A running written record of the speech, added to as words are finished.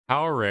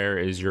How rare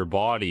is your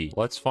body?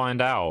 Let's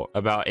find out.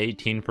 About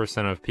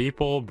 18% of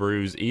people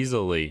bruise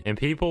easily, and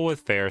people with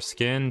fair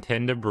skin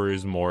tend to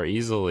bruise more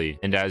easily.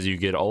 And as you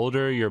get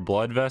older, your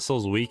blood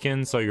vessels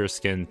weaken, so your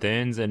skin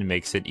thins and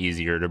makes it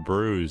easier to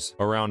bruise.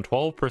 Around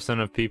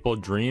 12% of people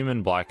dream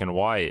in black and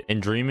white,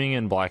 and dreaming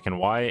in black and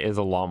white is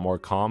a lot more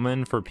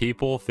common for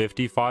people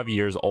 55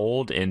 years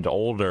old and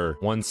older.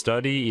 One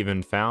study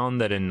even found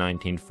that in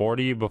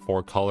 1940,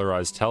 before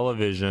colorized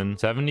television,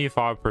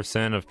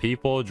 75% of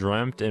people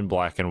dreamt in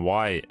black and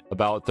white.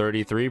 About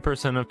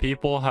 33% of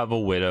people have a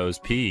widow's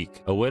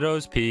peak. A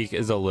widow's peak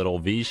is a little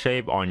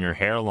V-shape on your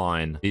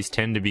hairline. These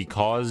tend to be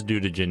caused due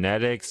to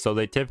genetics, so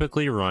they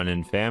typically run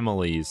in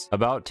families.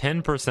 About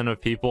 10%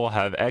 of people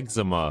have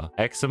eczema.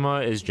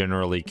 Eczema is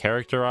generally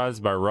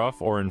characterized by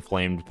rough or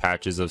inflamed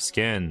patches of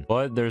skin,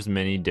 but there's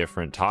many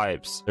different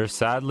types. There's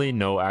sadly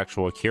no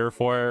actual cure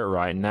for it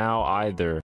right now either.